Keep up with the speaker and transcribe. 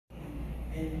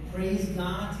and praise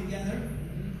God together.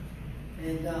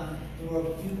 And there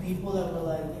were a few people that were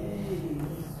like, hey,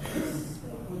 what's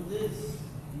up with this?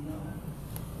 You know?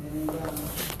 And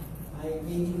I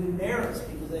made you embarrassed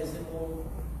because I said, well,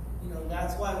 you know,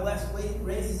 that's why Wes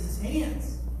raises his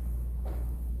hands.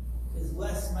 Because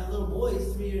Wes, my little boy,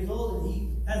 is 3 years old and he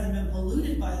hasn't been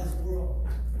polluted by this world.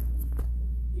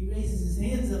 He raises his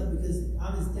hands up because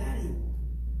I'm his daddy.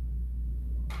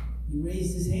 He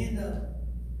raised his hand up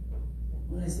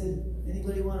when I said,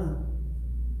 anybody want to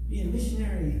be a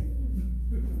missionary?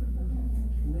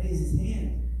 He raised his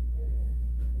hand.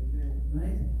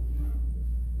 Right?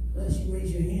 Unless you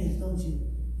raise your hands, don't you?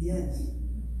 Yes,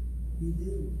 you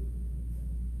do.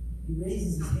 He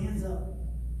raises his hands up.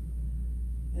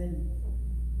 And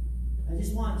I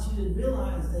just want you to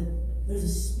realize that there's a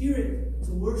spirit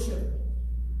to worship.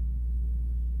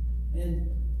 And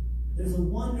there's a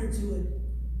wonder to it.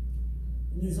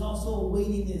 And there's also a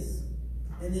weightiness.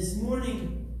 And this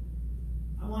morning,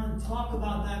 I want to talk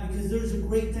about that because there's a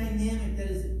great dynamic that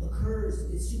occurs.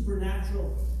 It's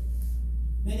supernatural.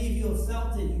 Many of you have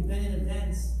felt it. You've been in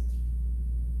events.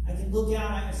 I can look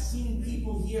out. I've seen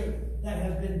people here that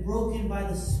have been broken by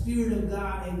the Spirit of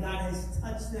God, and God has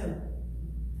touched them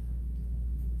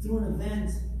through an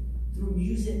event, through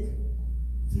music,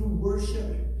 through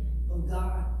worship of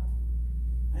God.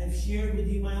 I have shared with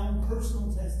you my own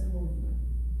personal testimony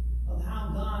of how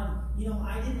God, you know,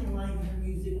 I didn't like the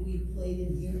music we played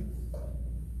in here.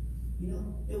 You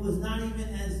know, it was not even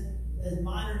as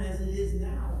modern as it is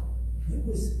now. It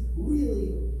was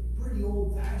really pretty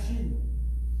old-fashioned.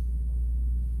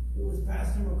 It was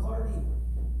Pastor McCarty.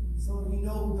 Some of you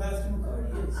know who Pastor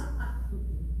McCarty is.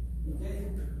 Okay?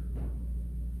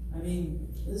 I mean,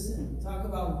 listen, talk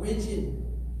about rigid.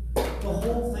 The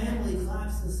whole family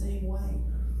claps the same way.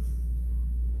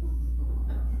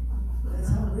 That's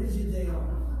how rigid they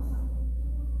are.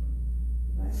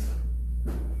 Right?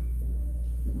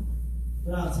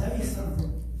 But I'll tell you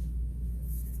something.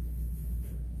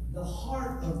 The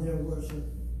heart of their worship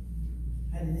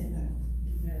had an impact.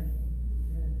 Amen.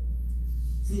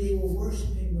 See, they were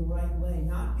worshiping the right way,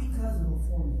 not because of a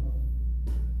formula,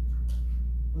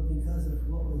 but because of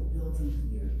what was built in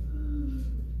here.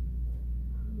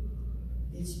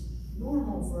 It's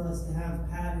normal for us to have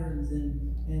patterns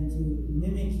and to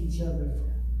mimic each other.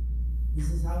 This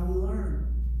is how we learn.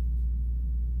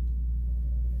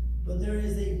 But there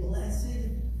is a blessed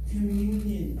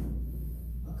communion,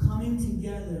 a coming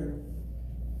together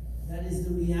that is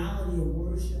the reality of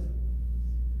worship.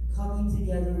 Coming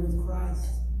together with Christ.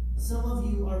 Some of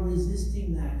you are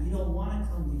resisting that. You don't want to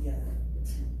come together.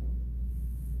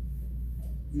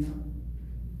 You know?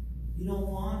 You don't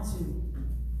want to.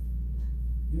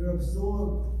 You're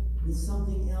absorbed with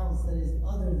something else that is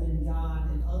other than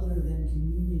God and other than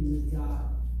communion with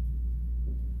God.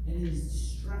 And it is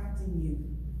distracting you.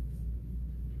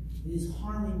 It is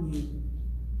harming you.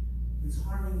 It's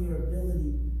harming your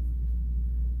ability.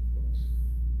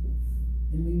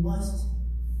 And we must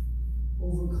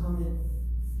overcome it.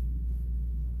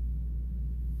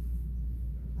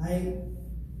 I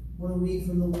want to read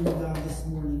from the Word of God this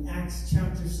morning. Acts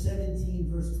chapter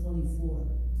 17, verse 24.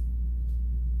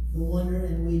 The wonder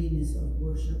and weightiness of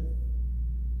worship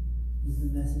is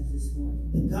the message this morning.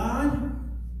 The God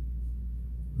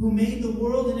who made the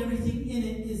world and everything in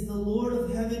it is the Lord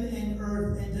of heaven and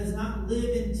earth and does not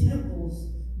live in temples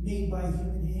made by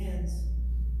human hands.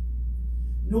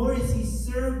 Nor is he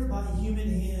served by human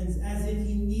hands as if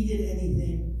he needed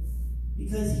anything,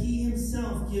 because he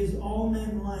himself gives all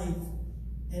men life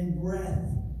and breath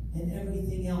and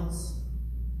everything else.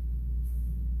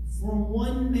 From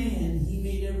one man he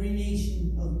made every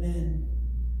nation of men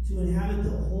to inhabit the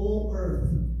whole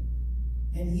earth,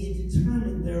 and he had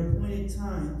determined their appointed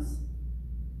times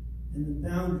and the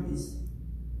boundaries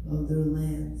of their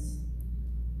lands.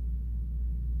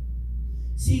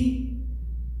 See,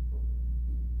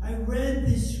 I read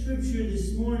this scripture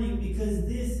this morning because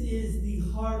this is the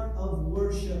heart of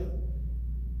worship.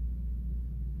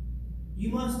 You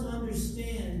must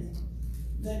understand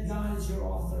that God is your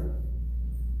author.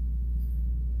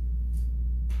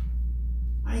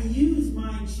 I use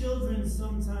my children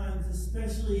sometimes,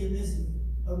 especially in this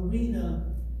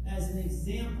arena, as an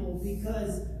example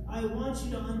because I want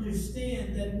you to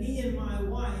understand that me and my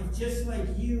wife, just like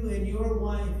you and your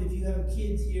wife, if you have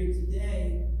kids here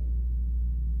today,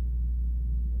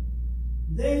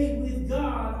 they, with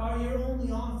God, are your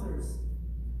only authors.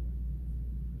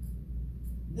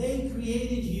 They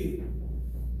created you.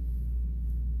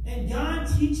 And God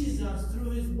teaches us through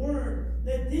His Word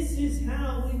that this is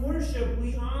how we worship.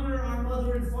 We honor our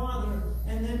mother and father,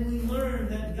 and then we learn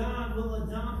that God will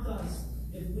adopt us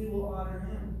if we will honor Him.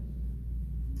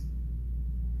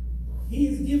 He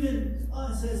has given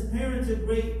us as parents a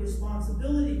great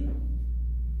responsibility.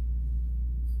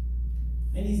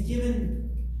 And He's given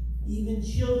even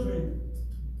children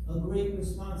a great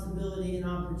responsibility and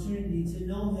opportunity to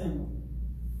know Him.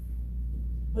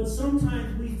 But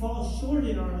sometimes we fall short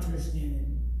in our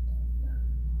understanding.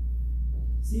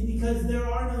 See, because there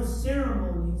are no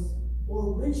ceremonies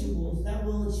or rituals that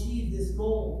will achieve this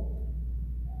goal.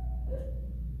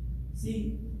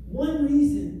 See, one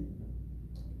reason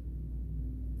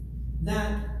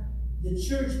that the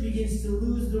church begins to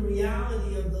lose the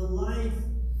reality of the life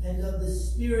and of the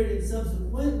Spirit, and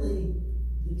subsequently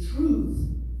the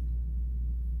truth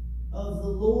of the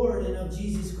Lord and of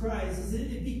Jesus Christ, is that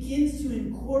it begins to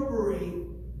incorporate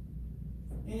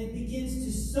and it begins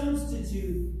to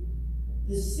substitute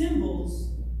the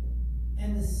symbols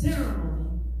and the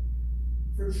ceremony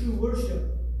for true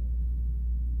worship.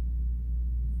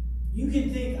 You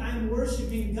can think, I'm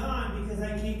worshiping God because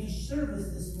I came to service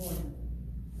this morning.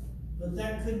 But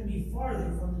that couldn't be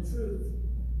farther from the truth.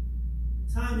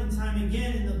 Time and time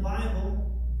again in the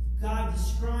Bible, God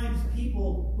describes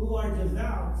people who are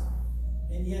devout,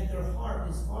 and yet their heart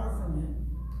is far from Him.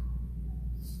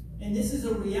 And this is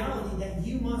a reality that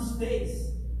you must face.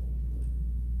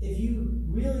 If you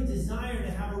really desire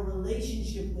to have a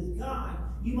relationship with God,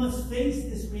 you must face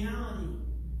this reality.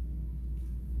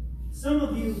 Some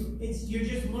of you, you're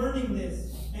just learning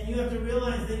this, and you have to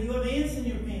realize that you have ants in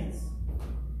your pants.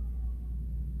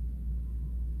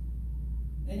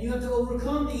 And you have to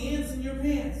overcome the ants in your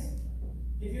pants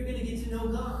if you're going to get to know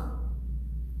God.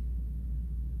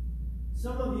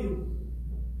 Some of you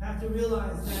have to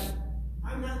realize that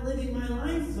I'm not living my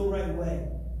life the right way.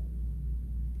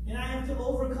 And I have to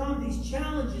overcome these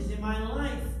challenges in my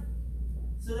life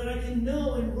so that I can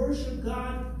know and worship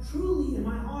God truly in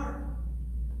my heart.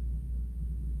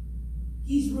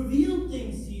 He's revealed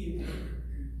things to you.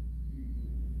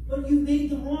 But you made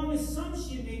the wrong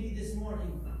assumption maybe this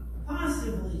morning.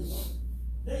 Possibly.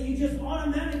 That you just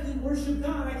automatically worship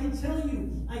God. I can tell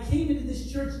you, I came into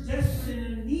this church desperate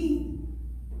and in need.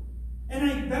 And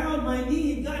I bowed my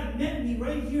knee and God met me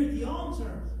right here at the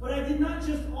altar. But I did not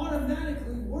just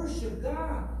automatically worship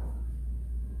God.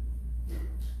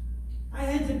 I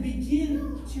had to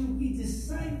begin to be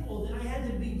discipled, and I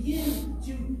had to begin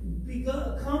to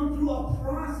come through a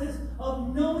process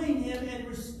of knowing Him and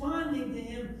responding to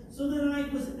Him so that I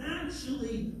was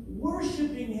actually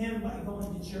worshiping Him by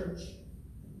going to church.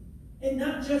 And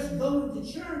not just going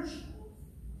to church.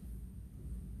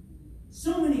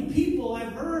 So many people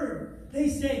I've heard, they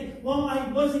say, well, I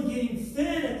wasn't getting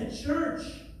fed at the church.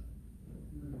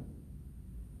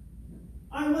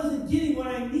 I wasn't getting what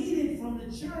I needed from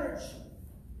the church.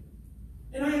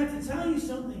 And I have to tell you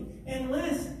something.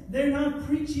 Unless they're not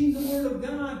preaching the Word of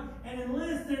God, and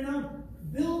unless they're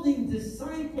not building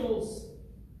disciples,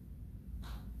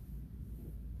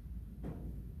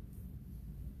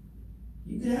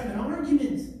 you could have an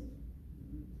argument.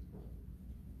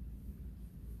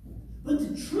 But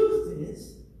the truth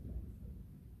is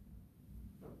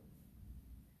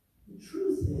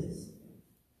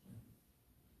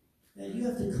that you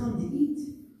have to come to eat.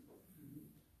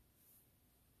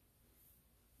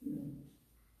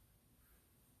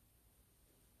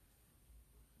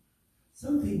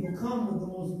 Some people come with the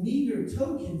most meager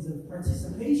tokens of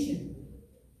participation.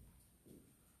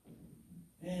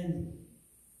 And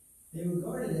they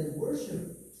regard it as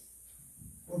worship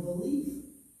or belief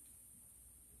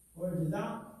or a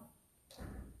devout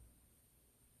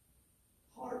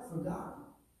heart for God.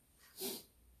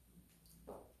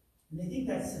 And they think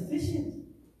that's sufficient.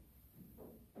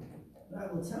 But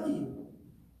I will tell you,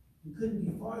 you couldn't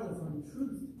be farther from the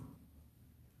truth.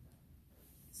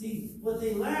 See, what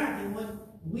they lack and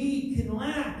what we can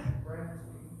lack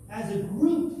as a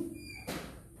group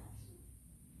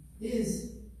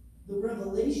is the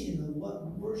revelation of what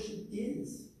worship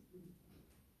is.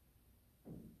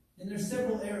 And there's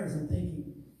several errors in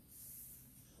thinking.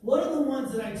 One of the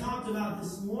ones that I talked about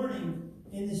this morning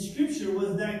in the scripture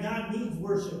was that God needs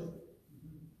worship.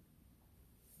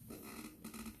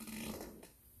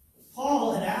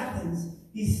 Paul at Athens,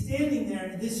 he's standing there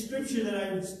in this scripture that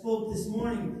I spoke this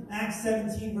morning, Acts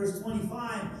 17, verse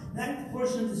 25. That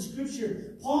portion of the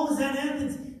scripture, Paul is at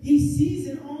Athens. He sees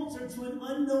an altar to an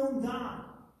unknown God.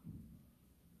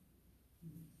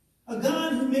 A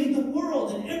God who made the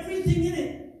world and everything in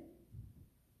it,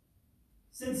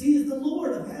 since He is the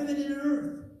Lord of heaven and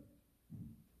earth.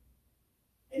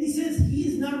 And he says He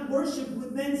is not worshipped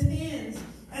with men's hands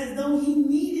as though He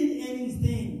needed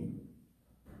anything,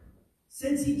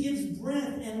 since He gives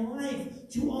breath and life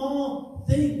to all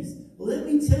things. Let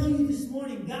me tell you this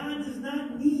morning, God does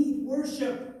not need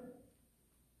worship.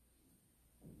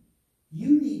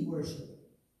 You need worship.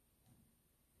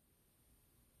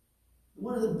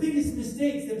 One of the biggest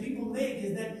mistakes that people make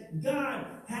is that God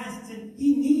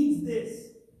He needs this.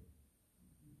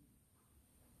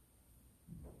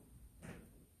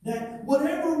 That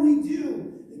whatever we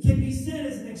do can be said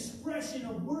as an expression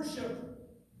of worship.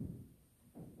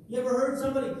 You ever heard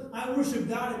somebody, I worship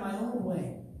God in my own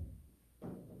way?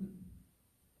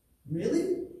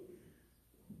 Really?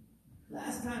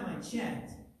 Last time I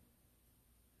checked,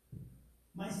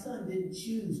 my son didn't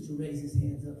choose to raise his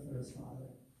hands up for his father.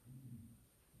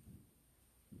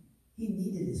 He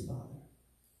needed his father.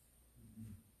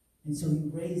 And so he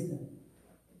raised them.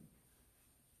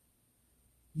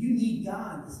 You need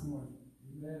God this morning.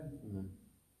 Amen.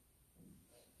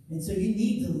 And so you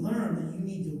need to learn that you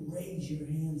need to raise your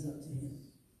hands up to Him.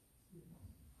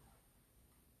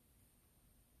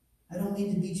 I don't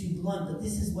mean to be too blunt, but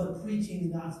this is what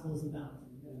preaching the gospel is about.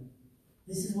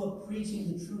 This is what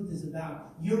preaching the truth is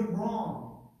about. You're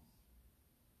wrong.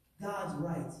 God's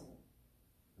right.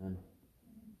 Amen.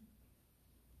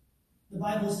 The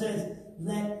Bible says,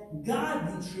 let God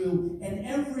be true and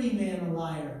every man a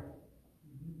liar.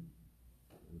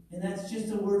 And that's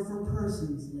just a word for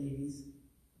persons, ladies.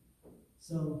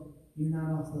 So you're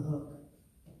not off the hook.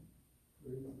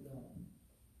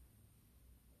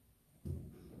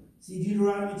 See,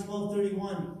 Deuteronomy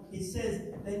 12:31, it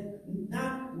says that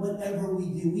not whatever we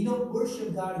do. We don't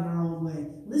worship God in our own way.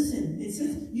 Listen, it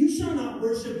says, you shall not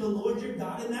worship the Lord your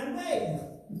God in that way.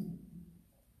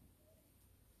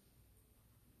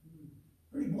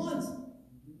 Pretty blunt.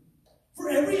 For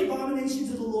every abomination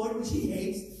to the Lord which He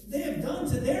hates, they have done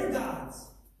to their gods.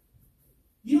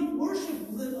 You don't worship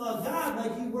God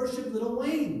like you worship Little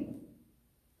Wayne.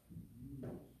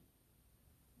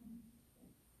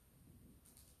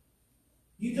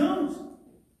 You don't.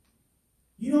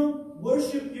 You don't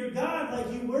worship your God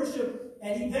like you worship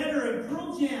Eddie Vedder and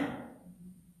Pearl Jam.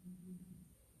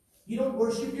 You don't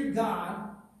worship your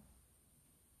God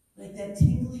like that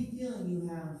tingly feeling you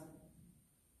have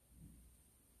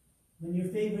when your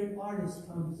favorite artist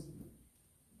comes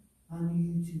on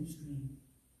your YouTube screen.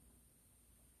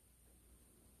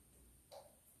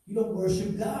 You don't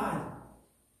worship God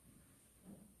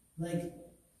like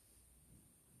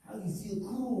how you feel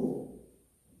cool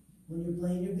when you're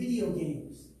playing your video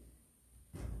games.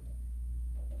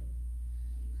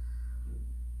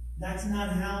 That's not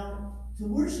how to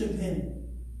worship Him,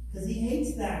 because He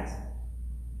hates that.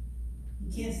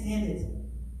 He can't stand it.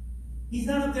 He's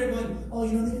not up there going, oh,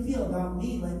 you know, they feel about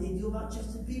me like they do about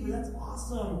Justin Bieber. That's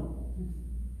awesome.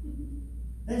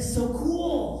 That is so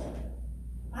cool.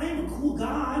 I am a cool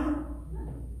God.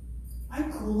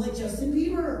 I'm cool like Justin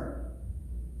Bieber.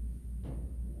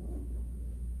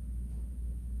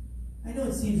 I know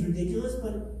it seems ridiculous,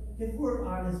 but if we're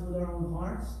honest with our own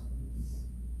hearts,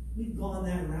 we've gone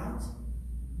that route.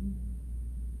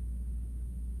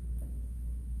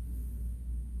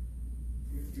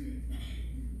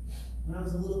 When I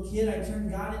was a little kid, I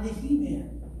turned God into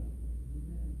He-Man.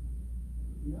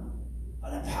 You know? By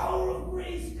the power of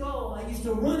Grayskull, I used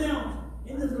to run out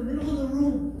into the middle of the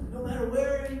room, no matter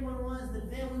where anyone was. The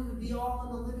family would be all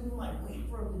in the living room. I'd wait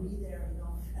for them to be there, you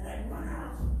know, and I'd run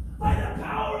out. By the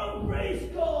power of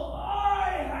Grayskull, I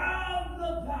have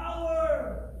the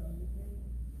power.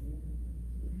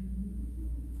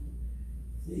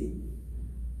 See,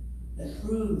 that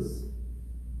proves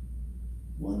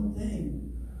one thing.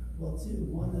 Well, two.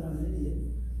 One, that I'm an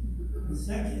idiot. The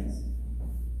second,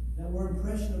 that we're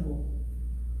impressionable.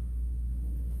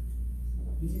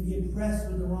 We can be impressed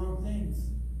with the wrong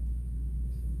things.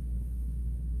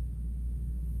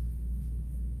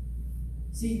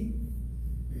 See,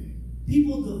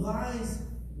 people devise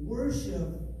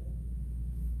worship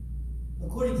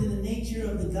according to the nature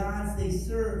of the gods they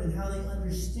serve, and how they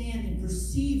understand and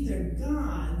perceive their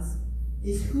gods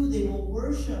is who they will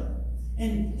worship.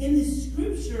 And in this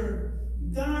scripture,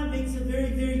 God makes a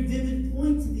very, very vivid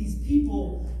point to these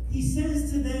people. He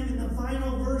says to them in the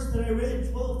final verse that I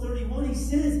read, 12:31, He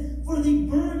says, for they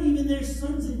burn even their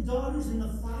sons and daughters in the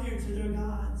fire to their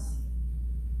gods.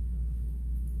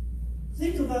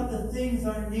 Think about the things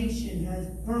our nation has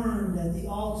burned at the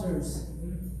altars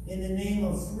in the name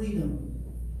of freedom,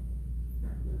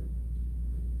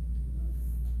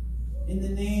 in the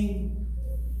name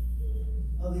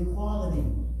of equality.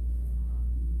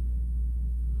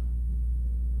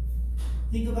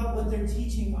 Think about what they're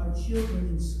teaching our children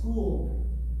in school.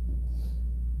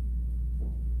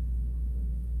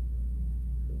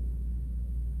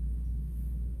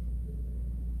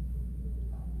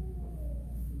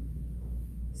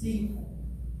 See,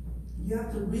 you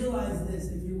have to realize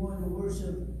this if you're going to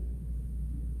worship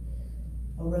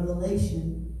a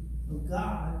revelation of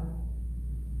God,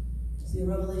 see, a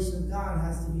revelation of God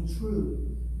has to be true.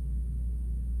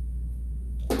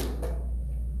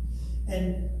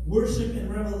 And worship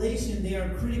and revelation, they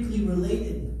are critically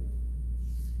related.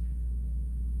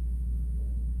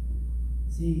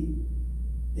 See,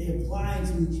 they apply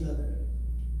to each other.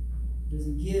 There's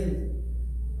a give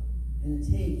and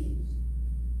a take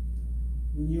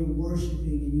when you're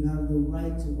worshiping and you have the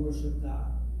right to worship God.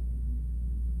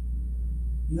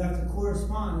 You have to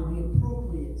correspond and be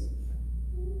appropriate.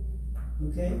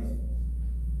 Okay?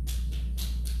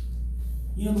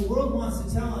 You know, the world wants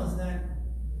to tell us that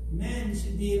men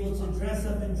should be able to dress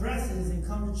up in dresses and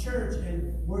come to church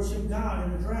and worship God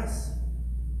in a dress.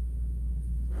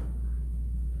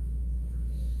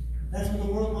 That's what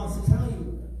the world wants to tell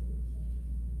you.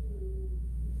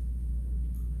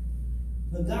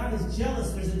 But God is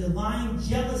jealous. There's a divine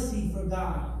jealousy for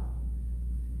God.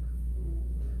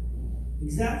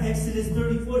 Exodus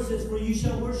 34 says, "For you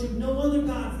shall worship no other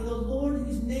God, for the Lord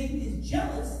whose name is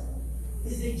jealous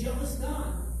is a jealous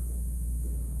God."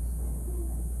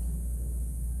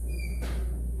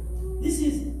 This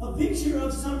is a picture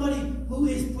of somebody who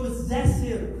is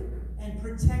possessive and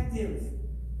protective.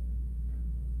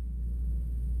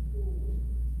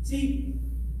 See,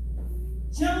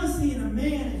 jealousy in a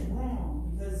man is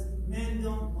wrong because men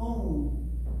don't own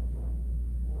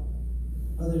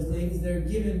other things. They're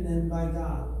given them by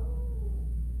God.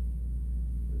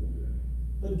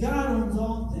 But God owns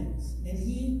all things, and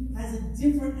He has a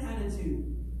different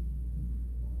attitude.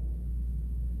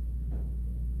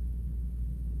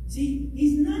 See,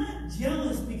 He's not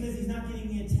jealous because He's not getting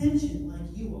the attention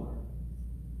like you are.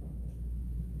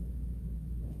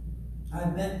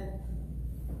 I've met,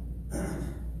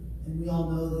 and we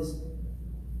all know this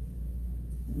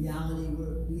reality,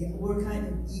 we're kind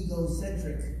of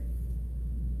egocentric.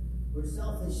 We're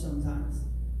selfish sometimes.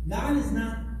 God is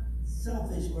not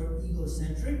selfish or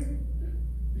egocentric.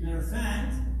 Matter of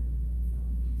fact,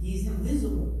 He's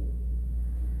invisible.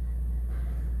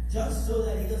 Just so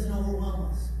that He doesn't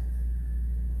overwhelm us.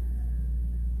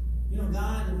 You know,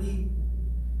 God, if He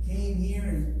came here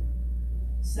and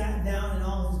sat down in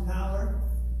all His power,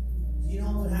 do you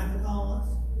know what would happen to all of us?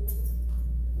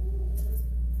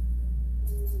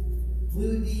 We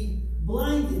would be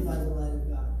blinded by the light of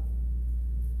God.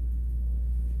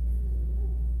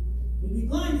 We'd be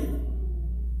blinded.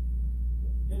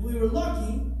 If we were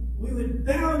lucky, we would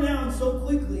bow down so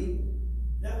quickly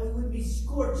that we would be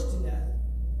scorched to death.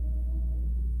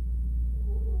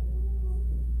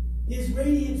 His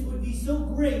radiance would be so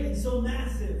great and so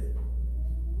massive.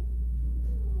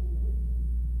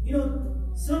 You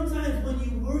know, sometimes when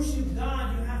you worship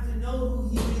God, you have to know who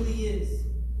He really is.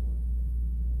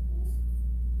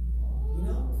 You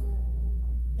know?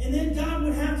 And then God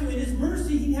would have to, in His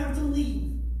mercy, He'd have to leave.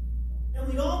 And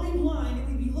we'd all be blind, and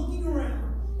we'd be looking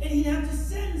around, and He'd have to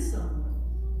send someone.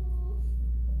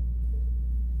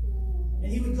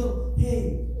 And He would go,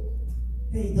 hey,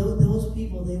 those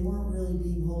people, they weren't really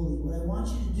being holy. What I want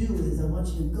you to do is I want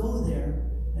you to go there,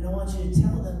 and I want you to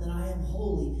tell them that I am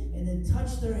holy, and then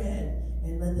touch their head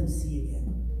and let them see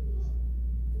again.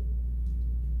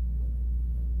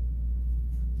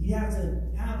 You have to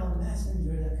have a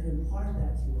messenger that could impart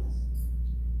that to us.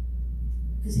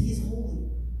 Because He is holy.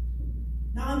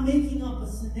 Now I'm making up a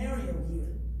scenario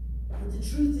here. But the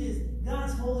truth is,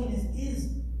 God's holiness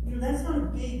is, you know, that's not a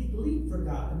big leap for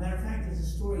God. As a matter of fact, there's a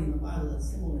story in the Bible that's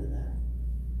similar to that.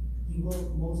 He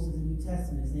wrote most of the New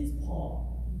Testament. His name's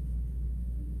Paul.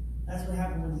 That's what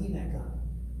happened when he met God.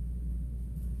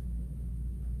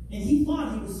 And he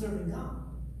thought he was serving God.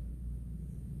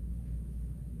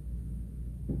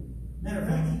 Matter of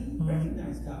fact, he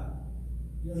recognized God.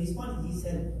 You know, he's funny. He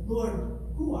said, Lord,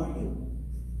 who are you?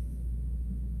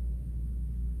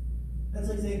 That's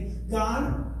like saying,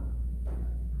 God,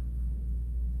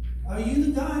 are you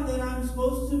the God that I'm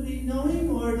supposed to be knowing?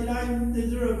 Or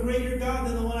is there a greater God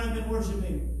than the one I've been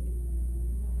worshiping?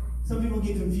 Some people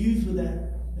get confused with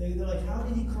that. They're like, how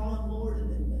did He call Him Lord?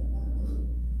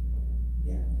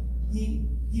 Yeah.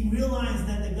 He realized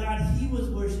that the God he was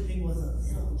worshiping was a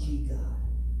little g God.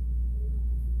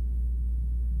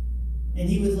 And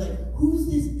he was like, who's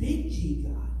this big G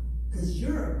God? Because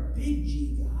you're a big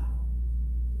G God.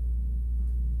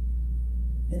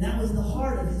 And that was the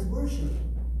heart of his worship.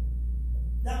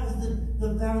 That was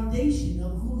the foundation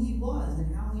of who he was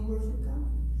and how he worshiped God.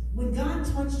 When God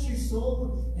touched your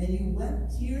soul and you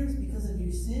wept tears because of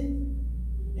your sin,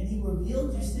 and He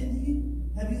revealed your sin to you,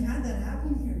 have you had that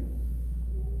happen here?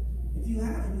 If you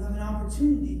haven't, you have an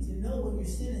opportunity to know what your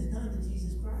sin has done to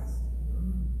Jesus Christ.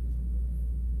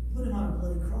 Put Him on a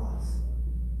bloody cross,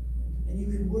 and you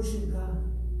can worship God.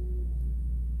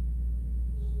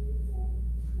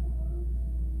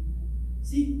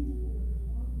 See,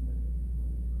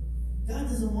 God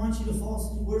doesn't want you to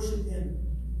falsely worship Him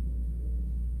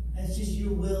as just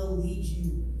your will leads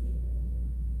you.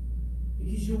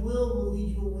 Because your will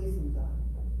lead you away from God.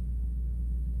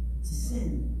 To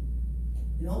sin.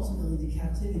 And ultimately to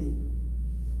captivity.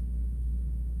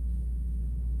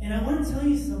 And I want to tell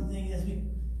you something as we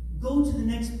go to the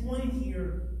next point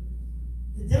here.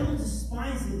 The devil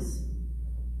despises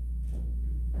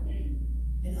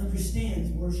and understands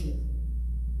worship.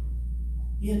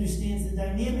 He understands the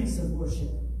dynamics of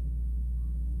worship.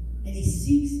 And he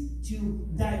seeks to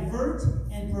divert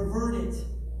and pervert it.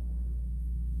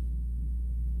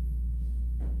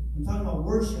 I'm talking about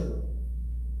worship.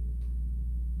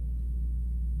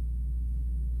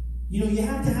 You know, you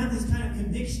have to have this kind of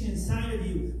conviction inside of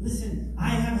you. Listen, I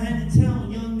have had to tell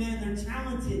young men they're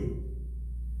talented.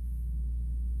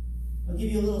 I'll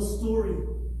give you a little story.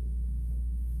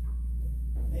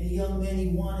 A young man, he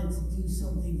wanted to do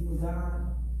something for God.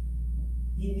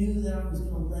 He knew that I was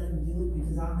going to let him do it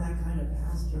because I'm that kind of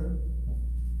pastor.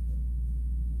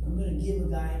 I'm going to give a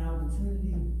guy an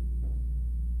opportunity.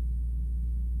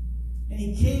 And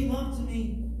he came up to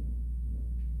me.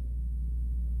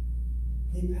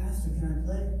 Hey, Pastor, can I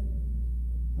play?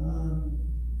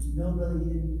 No, brother,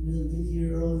 you didn't really get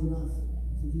here early enough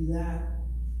to do that.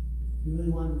 If you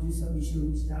really wanted to do something, you should have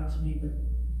reached out to me, but,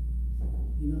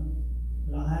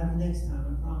 but I'll have you next time,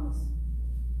 I promise.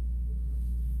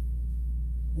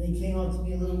 And he came up to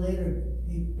me a little later.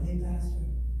 Hey, Pastor,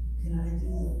 can I at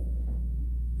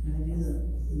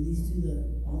least do the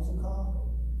altar call?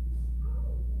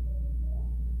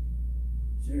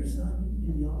 Sure, son, you can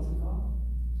do the altar call.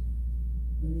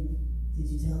 Did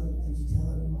you tell everyone I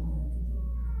could do it?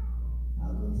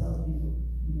 I'll go tell people,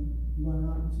 you want an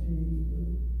opportunity to do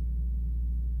it.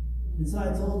 And so I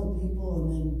told the people, and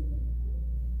then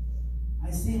I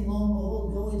see him, lo and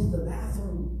behold, go into the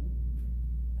bathroom.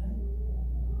 Right?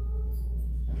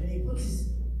 And he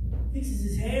fixes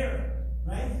his hair,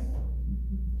 right?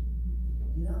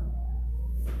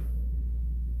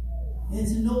 And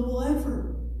it's a noble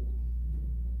effort.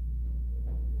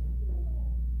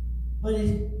 But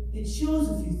it shows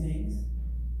a few things.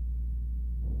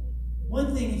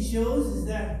 One thing it shows is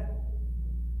that,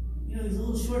 he's a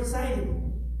little short-sighted.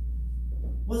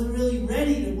 Wasn't really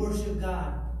ready to worship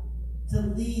God, to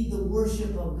lead the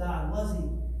worship of God, was he?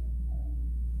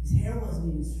 His hair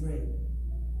wasn't even straight.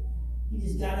 He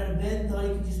just got out of bed and thought he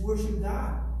could just worship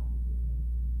God.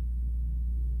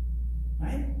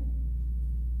 Right?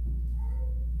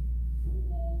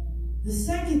 The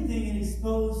second thing it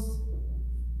exposed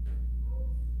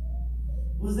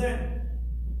was that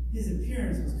his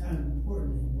appearance was kind of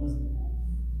important to him, wasn't it?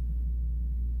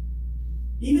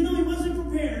 Even though he wasn't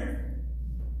prepared,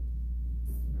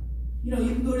 you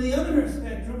can go to the other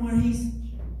spectrum where he's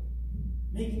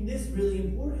making this really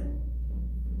important.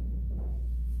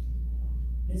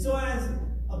 And so as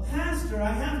a pastor, I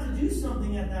have to do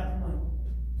something at that point.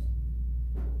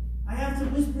 I have to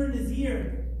whisper in his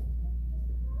ear,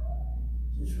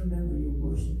 just remember you're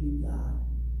worshiping God.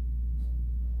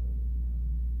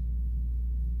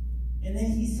 And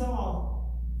then he saw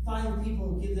 5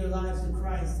 people give their lives to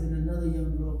Christ and another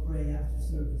young girl pray after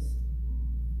service.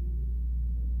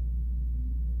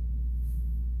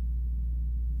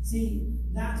 See,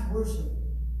 that's worship.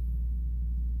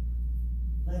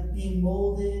 Like being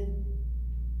molded,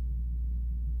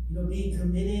 being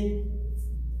committed,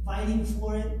 fighting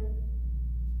for it,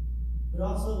 but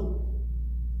also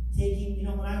taking,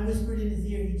 when I whispered in his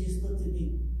ear, he just looked at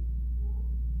me.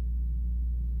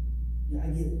 Yeah, I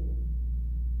get it.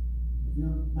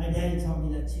 My daddy taught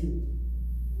me that too.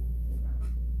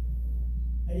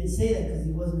 I didn't say that because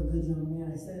he wasn't a good young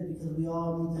man. I said it because we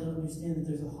all need to understand that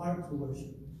there's a heart to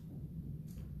worship.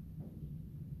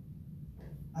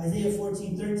 Isaiah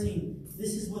 14:13.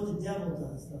 This is what the devil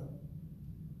does, though.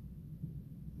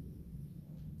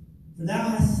 For thou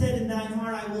hast said in thine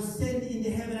heart, I will ascend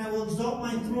into heaven, I will exalt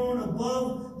my throne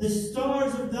above the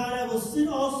stars of God, I will sit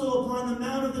also upon the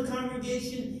mount of the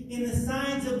congregation in the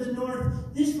sides of the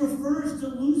north. This refers to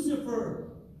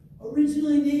Lucifer,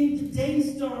 originally named the day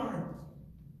star.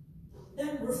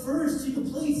 That refers to the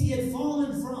place he had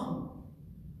fallen from.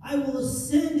 I will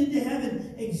ascend into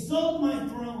heaven, exalt my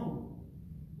throne.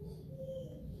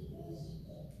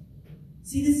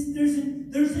 See,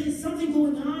 there's something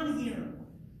going on here.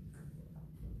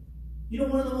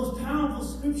 One of the most powerful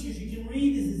scriptures you can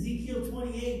read is Ezekiel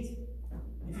 28.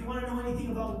 If you want to know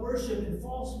anything about worship and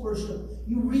false worship,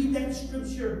 you read that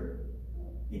scripture.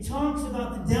 It talks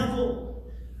about the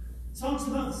devil. It talks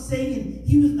about Satan.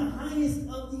 He was the highest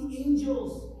of the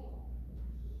angels.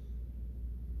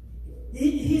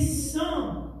 His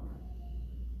son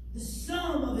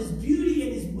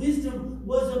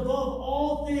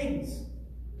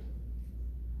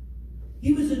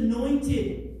He was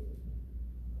anointed.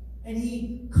 And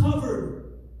he covered.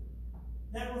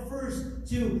 That refers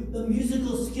to the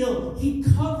musical skill. He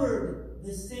covered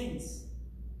the saints,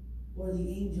 or the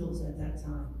angels at that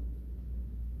time.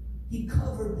 He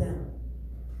covered them.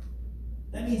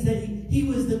 That means that he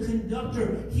was the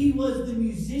conductor. He was the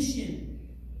musician.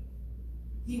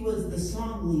 He was the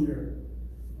song leader.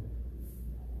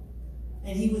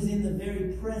 And he was in the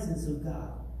very presence of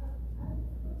God.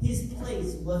 His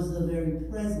place was the very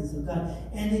presence of God.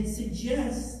 And it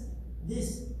suggests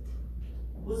this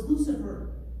was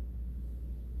Lucifer.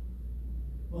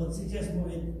 Well, it suggests more.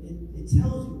 It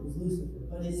tells you it was Lucifer.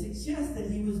 But it suggests that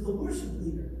he was the worship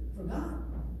leader for God.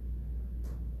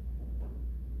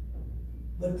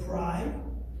 But pride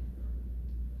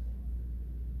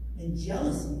and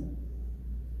jealousy,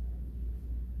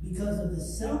 because of the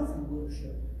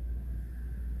self-worship,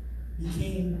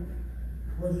 became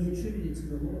what he attributed to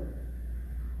the Lord.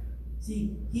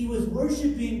 See, he was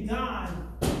worshiping God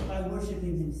by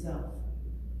worshiping himself.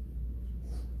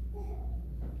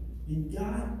 And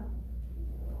God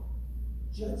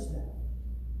judged that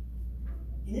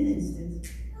in an instant.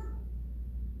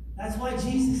 That's why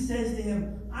Jesus says to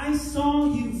him, I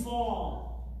saw you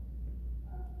fall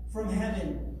from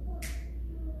heaven.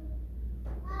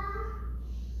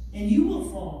 And you will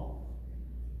fall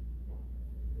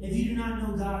if you do not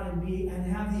know God and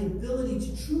have the ability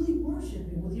to truly worship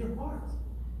him with your heart.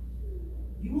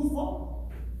 You will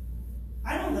fall.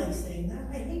 I don't like saying that.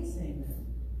 I hate saying that.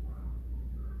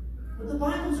 But the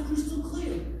Bible's crystal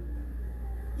clear.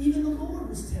 Even the Lord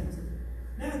was tempted.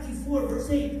 Matthew 4, verse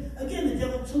 8. Again, the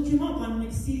devil took him up on an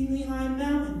exceedingly high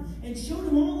mountain and showed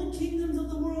him all the kingdoms of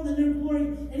the world and their glory.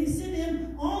 And he said to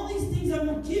him, all these things I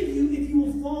will give you if you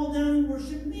will fall down and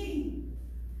worship me.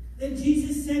 Then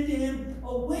Jesus said to him,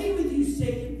 away with you,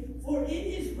 Satan, for it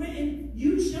is written,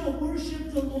 you shall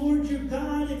worship the Lord your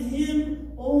God, and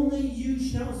him only you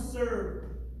shall serve.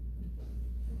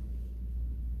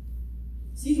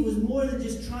 See, it was more than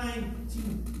just trying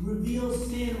to reveal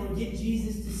sin or get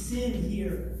Jesus to sin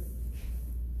here.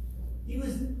 He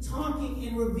was talking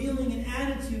and revealing an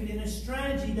attitude and a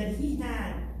strategy that he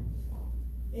had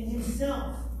in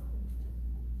himself.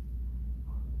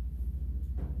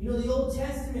 You know, the Old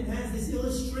Testament has this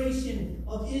illustration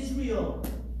of Israel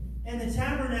and the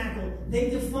tabernacle.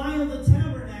 They defile the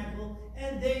tabernacle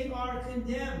and they are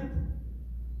condemned.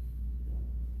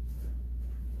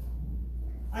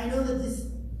 I know that this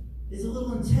is a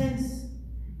little intense,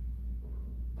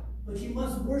 but you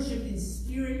must worship in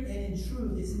spirit and in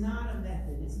truth. It's not a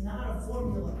method. It's not a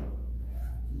formula.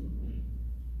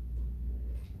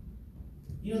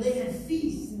 You know, they had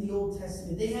feasts in the Old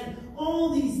Testament. They had all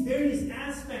these various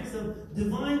aspects of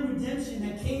divine redemption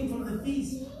that came from the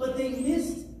feast, but they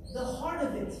missed the heart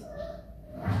of it.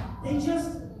 They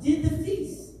just did the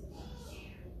feast.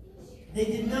 They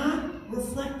did not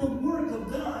reflect the work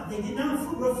of God. They did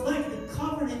not reflect the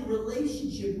covenant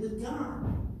relationship with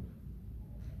God.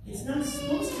 It's not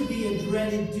supposed to be a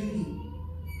dreaded duty.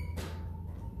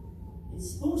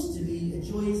 It's supposed to be a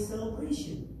joyous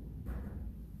celebration.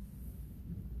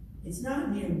 It's not a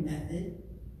mere method.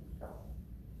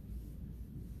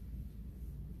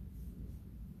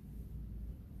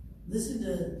 Listen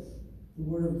to the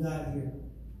Word of God here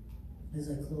as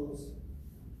I close.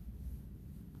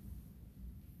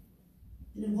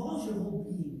 It involves your whole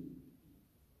being.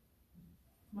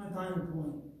 My final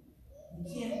point. You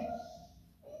can't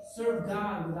serve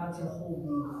God without your whole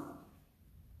being.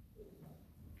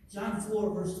 John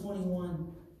 4, verse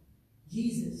 21.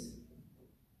 Jesus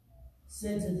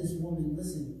said to this woman,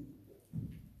 listen.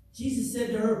 Jesus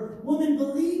said to her, woman,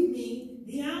 believe me,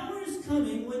 the hour is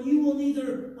coming when you will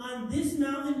neither on this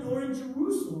mountain nor in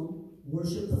Jerusalem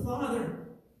worship the Father.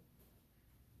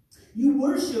 You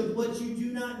worship what you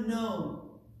do not know.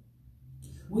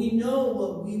 We know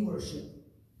what we worship,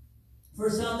 for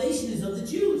salvation is of the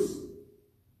Jews.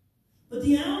 But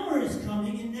the hour is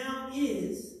coming, and now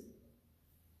is,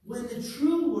 when the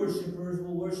true worshipers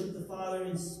will worship the Father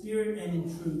in spirit and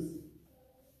in truth.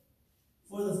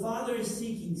 For the Father is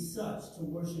seeking such to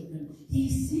worship him. He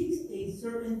seeks a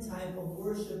certain type of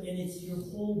worship, and it's your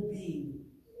whole being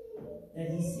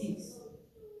that he seeks.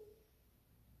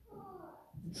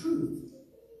 The truth.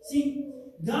 See,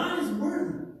 God is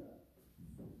worthy.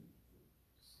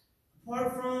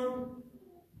 Apart from,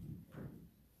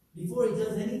 before he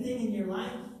does anything in your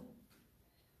life,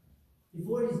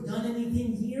 before he's done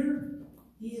anything here,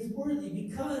 he is worthy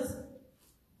because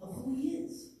of who he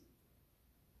is.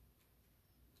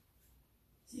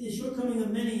 See, the shortcoming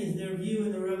of many is their view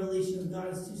and the revelation of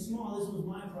God is too small. This was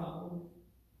my problem.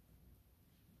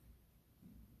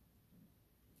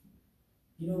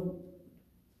 You know,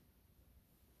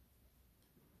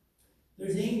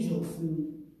 There's angels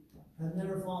who have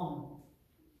never fallen.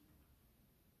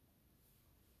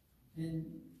 And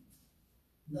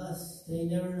thus, they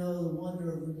never know the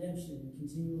wonder of redemption and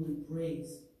continually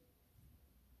praise.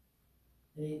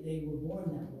 They were born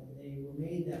that way. They were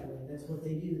made that way. That's what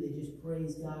they do. They just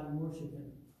praise God and worship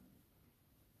Him.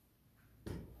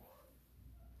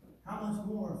 How much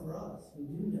more for us who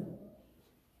do know?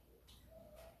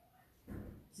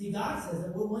 See, God says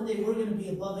that one day we're going to be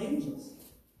above angels.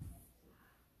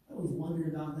 I always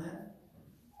wondered about that.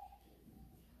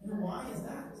 You know, why is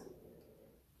that?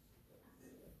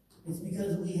 It's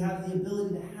because we have the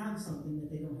ability to have something that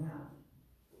they don't have.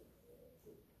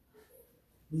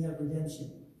 We have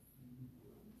redemption.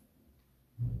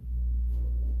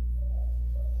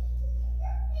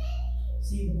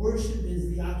 See, worship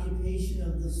is the occupation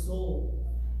of the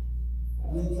soul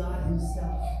with God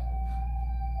Himself.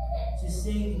 Just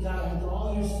saying to God, with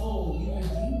all your soul, you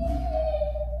redeemed me.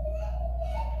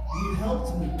 You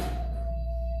helped me.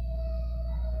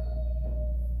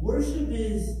 Worship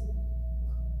is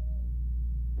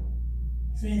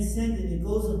transcendent. It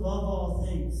goes above all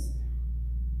things.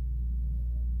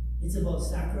 It's above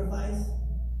sacrifice.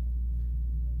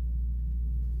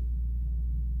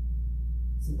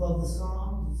 It's above the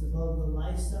songs. It's above the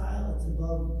lifestyle. It's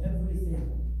above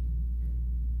everything.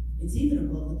 It's even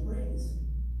above the praise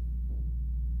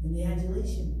and the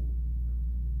adulation.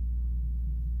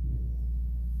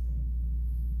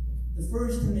 The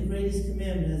first and the greatest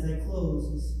commandment, as I close,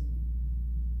 is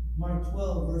Mark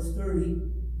 12, verse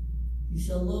 30. You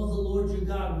shall love the Lord your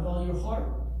God with all your heart,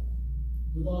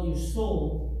 with all your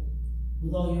soul,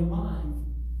 with all your mind,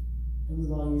 and with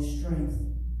all your strength.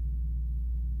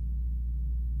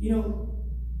 You know,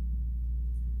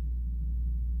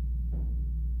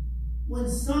 when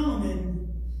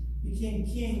Solomon became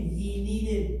king, he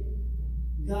needed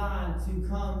God to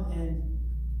come and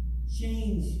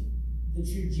change the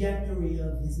trajectory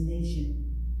of his nation.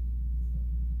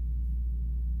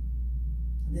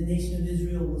 The nation of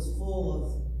Israel was full of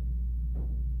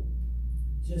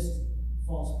just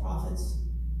false prophets,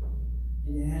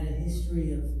 and it had a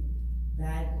history of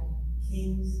bad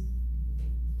kings.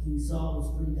 King Saul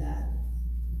was pretty bad.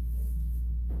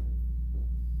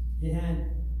 It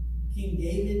had King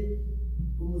David,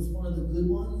 who was one of the good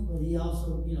ones, but he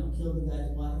also, killed the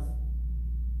guy's wife.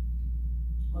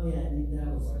 Oh yeah,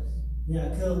 that was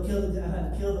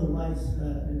killed the wife's.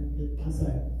 I'm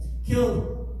sorry,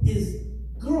 killed his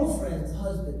girlfriend's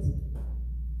husband,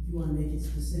 if you want to make it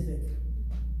specific.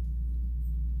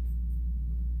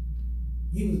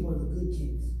 He was one of the good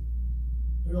kings.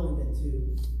 There had only been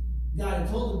two. God had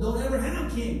told him, don't ever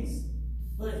have kings.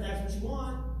 But if that's what you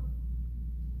want,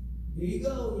 here you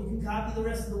go. You can copy the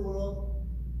rest of the world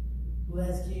who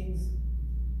has kings.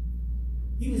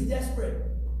 He was desperate.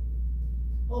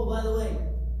 Oh, by the way,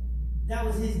 that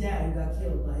was his dad who got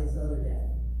killed by his other dad.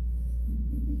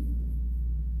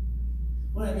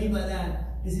 What I mean by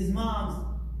that is his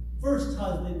mom's first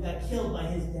husband got killed by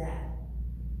his dad.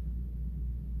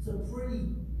 It's a pretty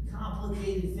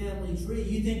complicated family tree.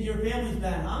 You think your family's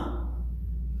bad, huh?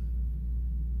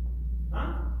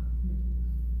 Huh?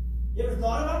 You ever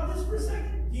thought about this for a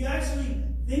second? Do you actually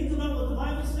think about what the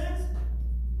Bible says?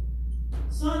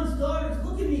 Sons, daughters,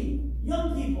 look at me.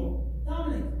 Young people,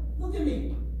 Dominic, look at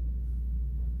me.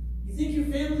 You think your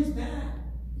family's bad?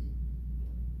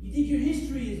 You think your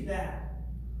history is bad?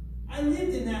 I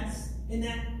lived in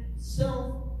that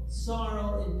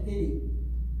self-sorrow and pity.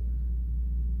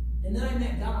 And then I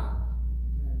met God.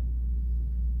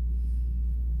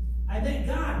 I met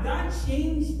God. God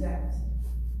changed that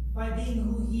by being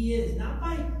who He is. Not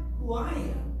by who I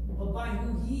am, but by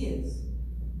who He is.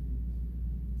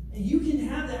 And you can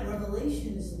have that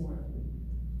revelation this morning.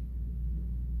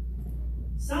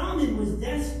 Solomon was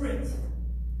desperate.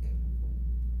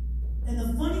 And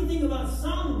the funny thing about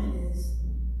Solomon is,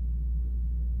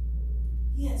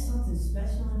 he had something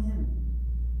special in him.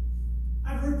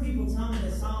 I've heard people tell me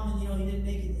that Solomon, he didn't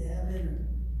make it to heaven,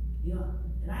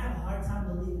 and I have a hard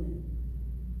time believing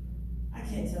it. I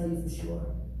can't tell you for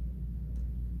sure.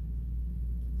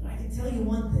 But I can tell you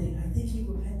one thing. I think he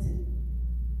repented.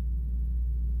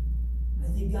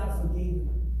 I think God forgave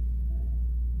him.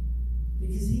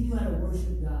 Because he knew how to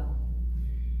worship God.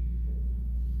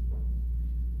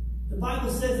 The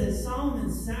Bible says that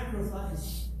Solomon's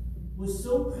sacrifice was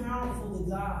so powerful to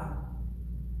God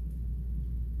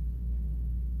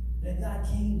that God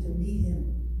came to meet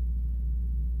him.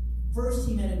 First,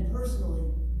 he met him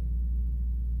personally.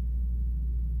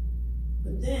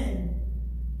 But then,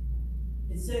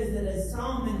 it says that as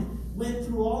Solomon went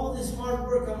through all this hard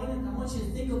work, I want you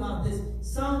to think about this.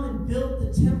 Solomon built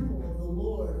the temple of the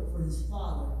Lord for his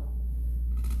father.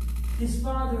 His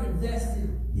father invested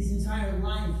his entire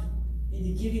life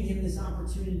into giving him this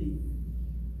opportunity.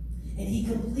 And he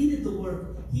completed the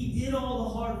work. He did all the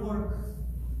hard work.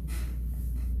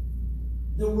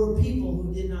 There were people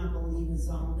who did not believe in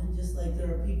Solomon, just like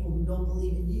there are people who don't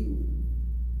believe in you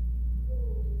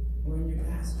or in your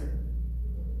pastor.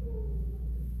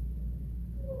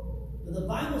 But the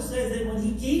Bible says that when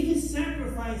he gave his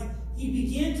sacrifice, he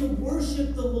began to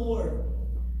worship the Lord.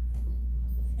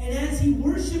 And as he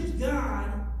worshiped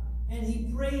God and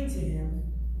he prayed to him,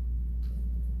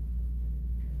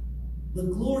 the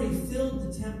glory filled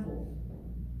the temple.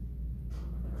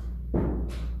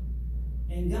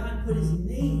 And God put his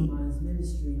name on his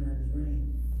ministry and on his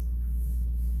reign.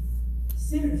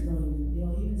 Sinners don't even,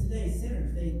 even today,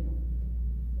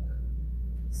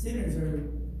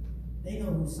 they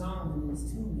know who Solomon in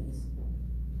his tomb is.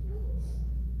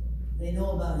 They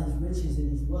know about his riches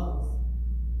and his wealth.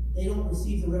 They don't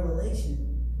receive the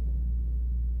revelation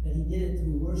that he did it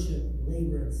through worship,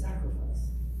 labor, and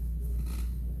sacrifice.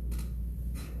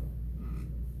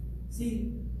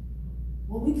 See,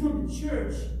 when we come to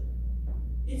church,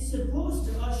 it's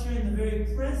supposed to usher in the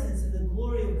very presence and the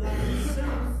glory of God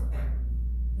himself.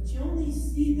 But you only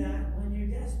see that when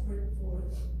you're desperate for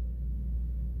it.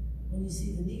 When you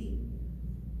see the need.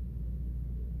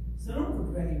 So don't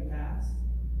regret your past.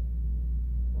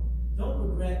 Don't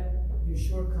regret your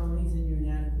shortcomings and your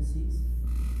inadequacies.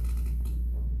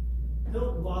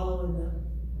 Don't wallow in them.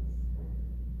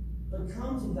 But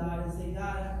come to God and say,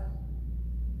 God,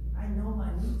 I know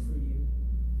my need for you.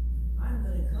 I'm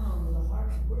going to come with a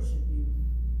heart to worship you.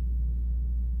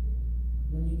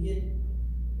 When you get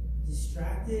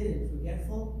distracted and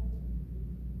forgetful,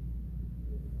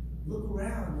 look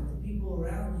around at the people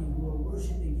around you who are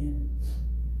worshiping him.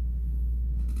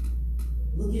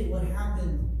 Look at what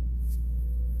happened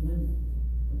when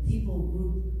a people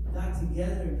group got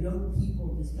together, young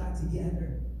people just got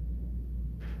together.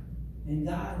 And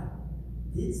God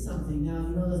did something.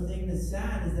 Now, the thing that's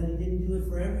sad is that he didn't do it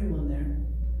for everyone there.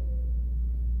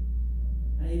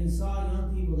 I even saw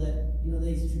young people that,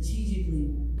 they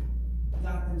strategically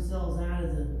got themselves out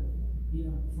of the,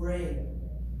 fray.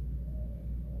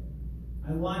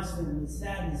 I watched them with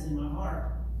sadness in my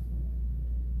heart.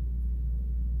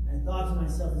 I thought to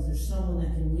myself, is there someone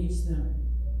that can reach them?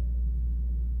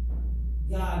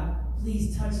 God,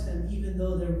 please touch them even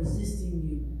though they're resisting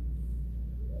you.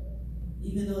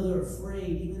 Even though they're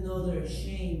afraid, even though they're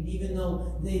ashamed, even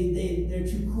though they're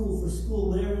too cool for school,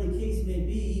 whatever the case may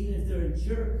be, even if they're a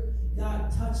jerk, God,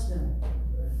 touch them.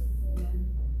 Amen.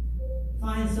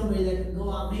 Find somebody that can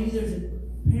go out. Maybe there's a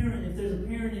parent, if there's a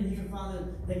parent in here,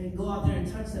 Father, that can go out there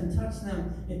and touch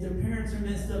them. If their parents are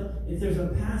messed up, if there's a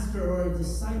pastor or a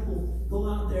disciple, go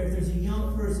out there. If there's a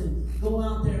young person, go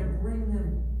out there and bring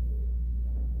them.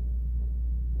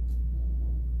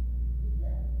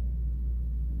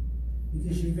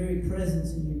 Because your very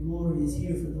presence and your glory is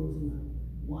here for those who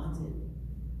want it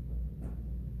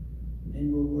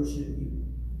and will worship you.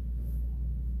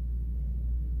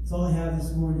 That's all I have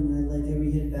this morning. I'd like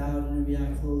every head bowed and every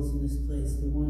eye closed in this place. The one